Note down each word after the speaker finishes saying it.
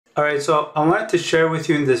All right, so I wanted to share with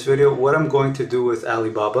you in this video what I'm going to do with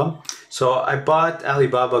AliBaba. So I bought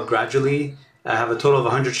AliBaba gradually. I have a total of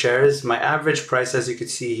 100 shares. My average price, as you can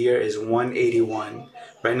see here, is 181.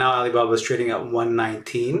 Right now, Alibaba is trading at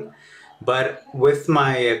 119. But with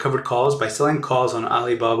my covered calls, by selling calls on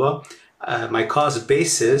Alibaba, my cost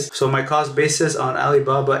basis, so my cost basis on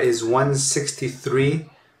Alibaba is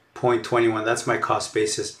 163.21. That's my cost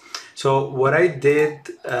basis. So what I did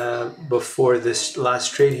before this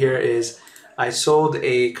last trade here is I sold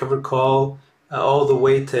a covered call all the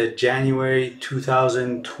way to January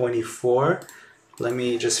 2024. Let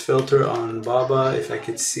me just filter on Baba if I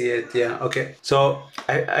could see it. Yeah, okay. So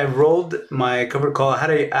I rolled my covered call. I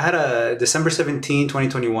had a December 17,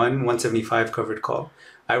 2021, 175 covered call.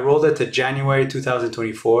 I rolled it to January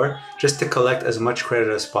 2024 just to collect as much credit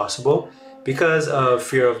as possible. Because of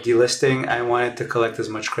fear of delisting, I wanted to collect as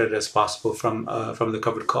much credit as possible from the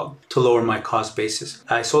covered call to lower my cost basis.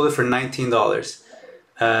 I sold it for $19.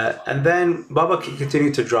 And then Baba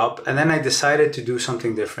continued to drop, and then I decided to do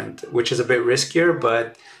something different, which is a bit riskier,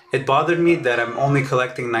 but it bothered me that I'm only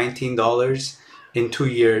collecting $19 in 2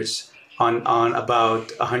 years on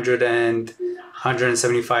about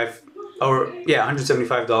 175 or yeah,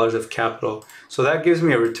 $175 of capital. So that gives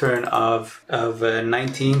me a return of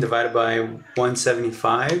 19 divided by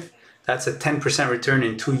 175. That's a 10% return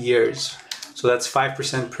in 2 years. So that's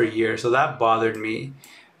 5% per year. So that bothered me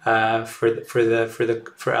for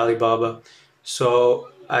Alibaba.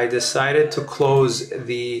 So I decided to close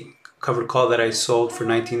the covered call that I sold for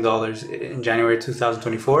 $19 in January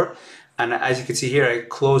 2024. And as you can see here, I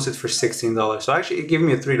closed it for $16. So actually it gave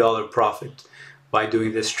me a $3 profit by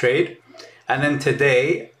doing this trade. And then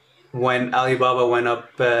today, when Alibaba went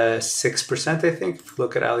up 6%, I think, if you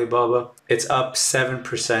look at Alibaba, it's up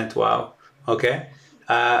 7%. Wow. Okay.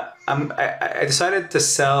 I decided to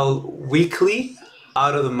sell weekly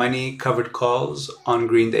out of the money covered calls on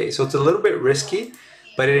green day. So it's a little bit risky,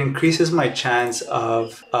 but it increases my chance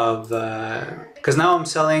because now I'm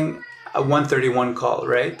selling a 131 call,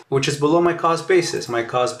 right? Which is below my cost basis. My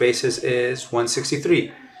cost basis is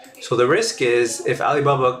 163. So the risk is if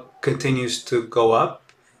Alibaba continues to go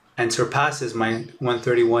up and surpasses my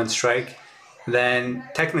 131 strike, then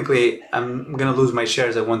technically I'm gonna lose my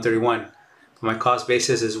shares at 131. My cost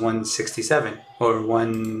basis is 167 or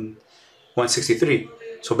 163.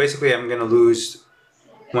 So basically I'm gonna lose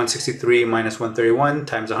 163 minus 131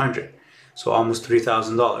 times 100. So almost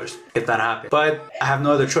 $3,000 if that happens. But I have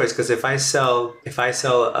no other choice because if I sell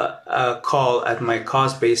a call at my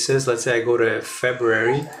cost basis, let's say I go to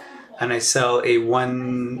February and I sell a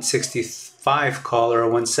 165 call or a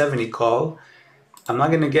 170 call, I'm not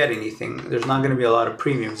going to get anything. There's not going to be a lot of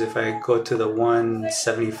premiums. If I go to the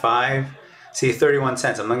 175, see 31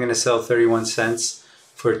 cents. I'm not going to sell 31 cents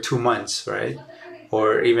for 2 months, right?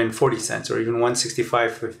 Or even 40 cents or even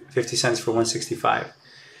 165 for 50 cents for 165.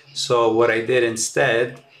 So what I did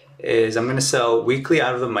instead is I'm going to sell weekly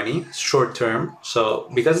out of the money, short term. So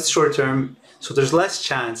because it's short term, so there's less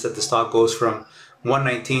chance that the stock goes from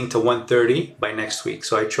 119 to 130 by next week.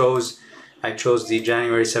 So I chose the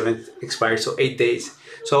January 7th expiry, so 8 days.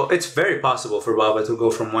 So it's very possible for Baba to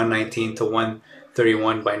go from 119 to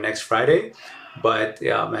 131 by next Friday. But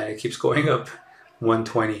yeah, man, it keeps going up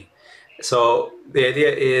 120. So the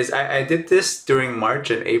idea is I did this during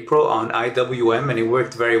March and April on IWM and it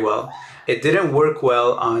worked very well. It didn't work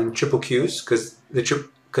well on triple Qs because the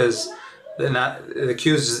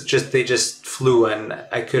Qs just flew and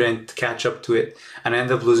I couldn't catch up to it, and I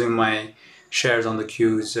ended up losing my shares on the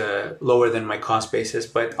Qs lower than my cost basis.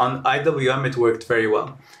 But on IWM it worked very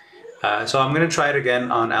well. So I'm gonna try it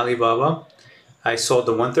again on Alibaba. I sold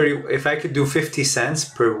the 130. If I could do 50 cents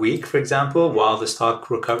per week, for example, while the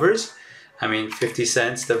stock recovers, I mean 50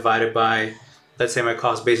 cents divided by, let's say my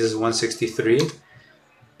cost basis is 163.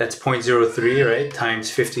 That's 0.03, right? Times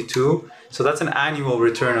 52. So that's an annual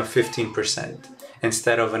return of 15%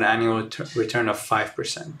 instead of an annual return of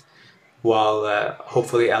 5%, while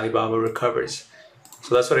hopefully Alibaba recovers.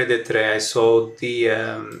 So that's what I did today. I sold the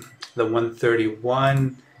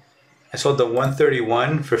 131. I sold the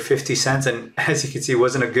 131 for 50 cents, and as you can see, it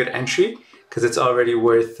wasn't a good entry because it's already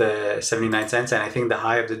worth 79 cents, and I think the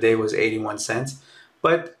high of the day was 81 cents.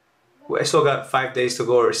 But I still got 5 days to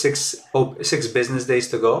go, or six business days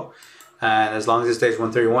to go. And as long as this day is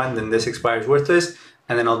 131, then this expires worthless,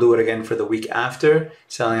 and then I'll do it again for the week after,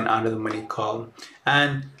 selling an out of the money call.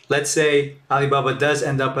 And let's say Alibaba does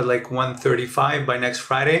end up at like 135 by next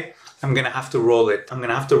Friday, I'm gonna have to roll it. I'm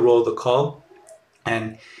gonna have to roll the call,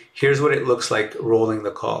 and here's what it looks like rolling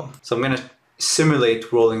the call. So I'm gonna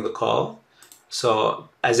simulate rolling the call So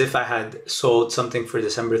as if I had sold something for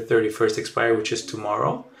December 31st expiry, which is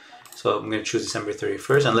tomorrow. So I'm going to choose December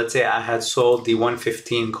 31st. And let's say I had sold the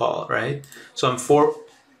 115 call, right? So I'm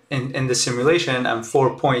in the simulation, I'm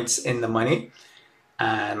 4 points in the money.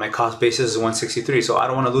 And my cost basis is 163. So I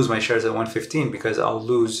don't want to lose my shares at 115 because I'll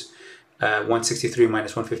lose 163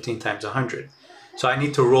 minus 115 times 100. So I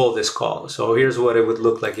need to roll this call. So here's what it would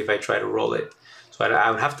look like if I try to roll it. So I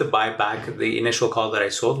would have to buy back the initial call that I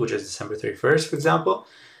sold, which is December 31st, for example.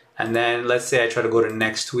 And then let's say I try to go to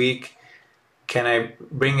next week. Can I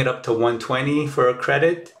bring it up to 120 for a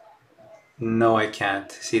credit? No, I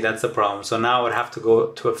can't. See, that's the problem. So now I would have to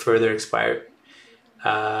go to a further expiry.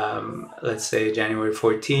 Let's say January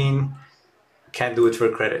 14, can't do it for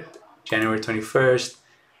a credit. January 21st,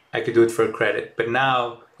 I could do it for a credit. But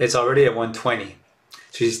now it's already at 120.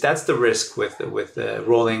 So that's the risk with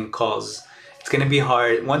rolling calls. It's going to be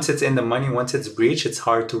hard. Once it's in the money, once it's breached, it's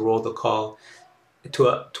hard to roll the call to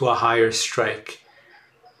a higher strike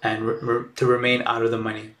and to remain out of the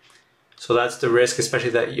money. So that's the risk,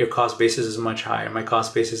 especially that your cost basis is much higher. My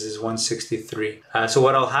cost basis is 163. So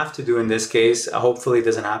what I'll have to do in this case, hopefully it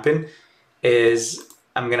doesn't happen, is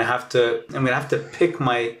I'm gonna have to pick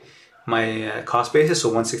my cost basis, so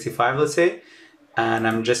 165, let's say, and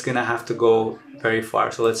I'm just gonna have to go very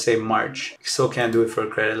far. So let's say March, still can't do it for a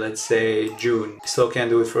credit. Let's say June, still can't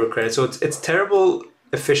do it for a credit. So it's terrible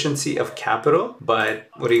efficiency of capital, but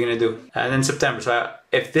what are you gonna do? And then September. So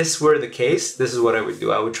if this were the case, this is what I would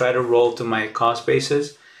do. I would try to roll to my cost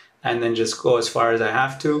basis and then just go as far as I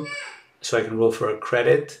have to so I can roll for a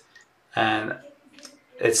credit. And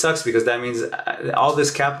it sucks because that means all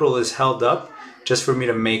this capital is held up just for me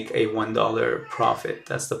to make a $1 profit.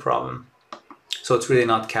 That's the problem. So it's really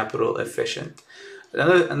not capital efficient.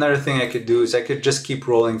 Another thing I could do is I could just keep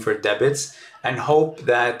rolling for debits and hope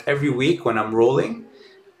that every week when I'm rolling,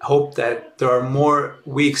 hope that there are more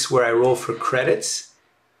weeks where I roll for credits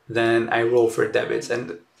than I roll for debits.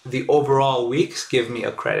 And the overall weeks give me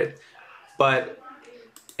a credit. But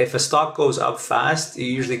if a stock goes up fast, you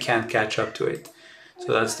usually can't catch up to it.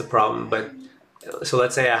 So that's the problem. But so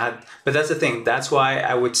let's say but that's the thing. That's why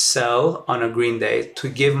I would sell on a green day, to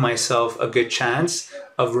give myself a good chance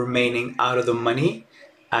of remaining out of the money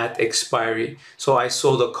at expiry. So I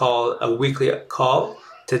sold a weekly call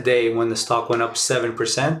today when the stock went up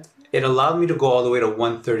 7%. It allowed me to go all the way to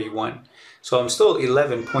 131. So I'm still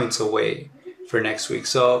 11 points away for next week.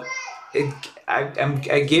 So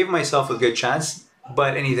I gave myself a good chance,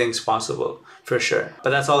 but anything's possible for sure.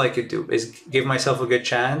 But that's all I could do, is give myself a good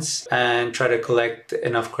chance and try to collect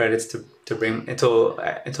enough credits to bring until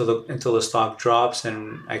the stock drops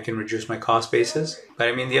and I can reduce my cost basis. But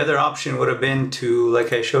I mean, the other option would have been to,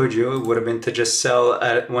 like I showed you, would have been to just sell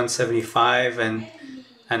at 175 and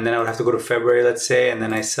then I would have to go to February, let's say, and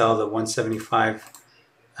then I sell the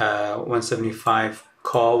 175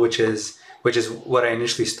 call, which is what I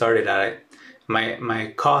initially started at. My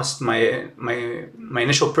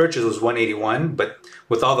initial purchase was 181, but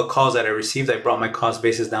with all the calls that I received, I brought my cost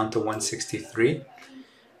basis down to 163.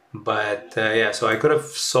 But yeah, so I could have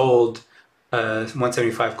sold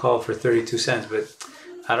 175 call for 32 cents, but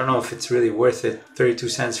I don't know if it's really worth it. 32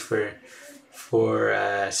 cents for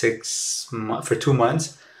 2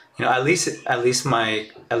 months. You know, at least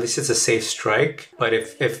it's a safe strike. But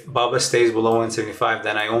if Baba stays below 175,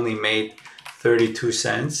 then I only made 32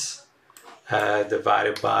 cents.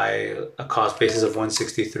 Divided by a cost basis of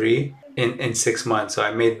 163 in 6 months. So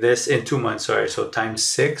I made this in 2 months, sorry. So times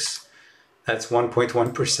 6, that's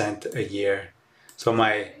 1.1% a year. So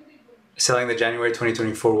my selling the January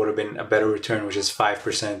 2024 would have been a better return, which is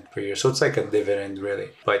 5% per year. So it's like a dividend, really.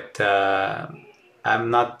 But I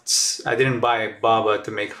didn't buy Baba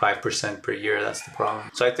to make 5% per year. That's the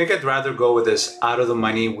problem. So I think I'd rather go with this out of the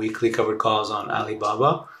money weekly covered calls on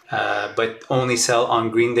AliBaba. But only sell on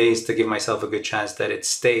green days to give myself a good chance that it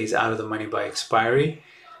stays out of the money by expiry.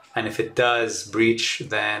 And if it does breach,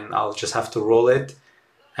 then I'll just have to roll it,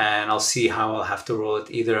 and I'll see how I'll have to roll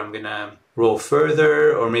it. Either I'm gonna roll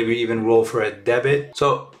further or maybe even roll for a debit.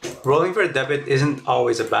 So rolling for a debit isn't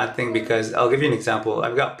always a bad thing, because I'll give you an example.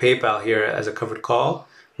 I've got PayPal here as a covered call.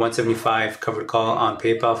 175 covered call on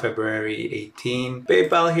PayPal, February 18.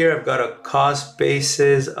 PayPal here, I've got a cost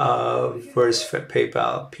basis of, where's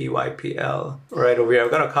PayPal? PYPL. Right over here, I've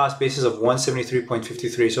got a cost basis of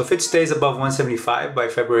 173.53. So if it stays above 175 by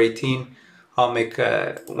February 18, I'll make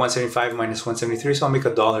 175 minus 173, so I'll make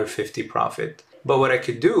 $1.50 profit. But what I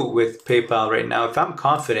could do with PayPal right now, if I'm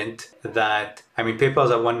confident that, I mean, PayPal's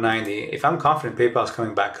at 190. If I'm confident PayPal's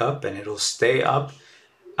coming back up and it'll stay up,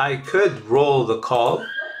 I could roll the call.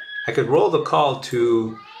 I could roll the call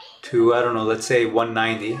to to, I don't know, let's say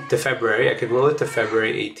 190 to February. I could roll it to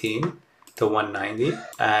February 18 to 190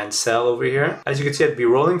 and sell over here. As you can see, I'd be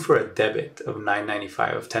rolling for a debit of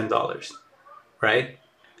 $9.95 of $10, right?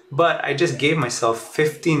 But I just gave myself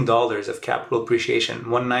 $15 of capital appreciation.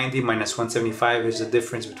 190 minus 175 is the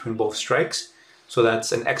difference between both strikes. So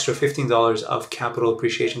that's an extra $15 of capital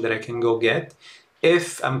appreciation that I can go get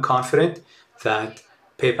if I'm confident that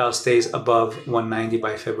PayPal stays above 190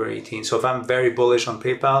 by February 18. So if I'm very bullish on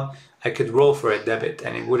PayPal, I could roll for a debit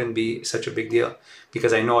and it wouldn't be such a big deal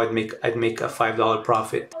because I know I'd make a $5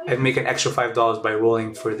 profit. I'd make an extra $5 by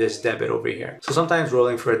rolling for this debit over here. So sometimes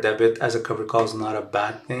rolling for a debit as a covered call is not a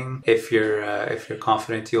bad thing. If you're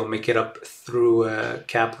confident you'll make it up through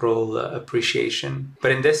capital appreciation.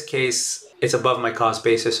 But in this case, it's above my cost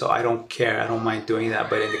basis, so I don't care. I don't mind doing that.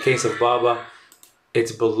 But in the case of Baba,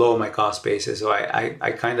 it's below my cost basis, so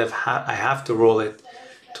I kind of I have to roll it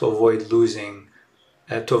to avoid losing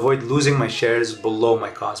my shares below my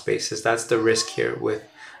cost basis. That's the risk here with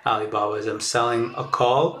Alibaba, is I'm selling a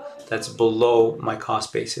call that's below my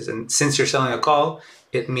cost basis. And since you're selling a call,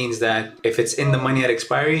 it means that if it's in the money at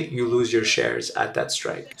expiry, you lose your shares at that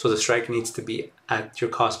strike. So the strike needs to be at your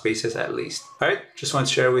cost basis at least. All right, just want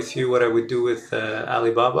to share with you what I would do with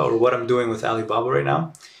Alibaba, or what I'm doing with Alibaba right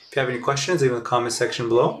now. If you have any questions, leave in the comment section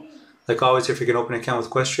below. Like always, if you can open an account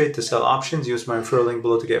with Questrade to sell options, use my referral link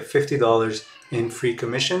below to get $50 in free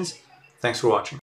commissions. Thanks for watching.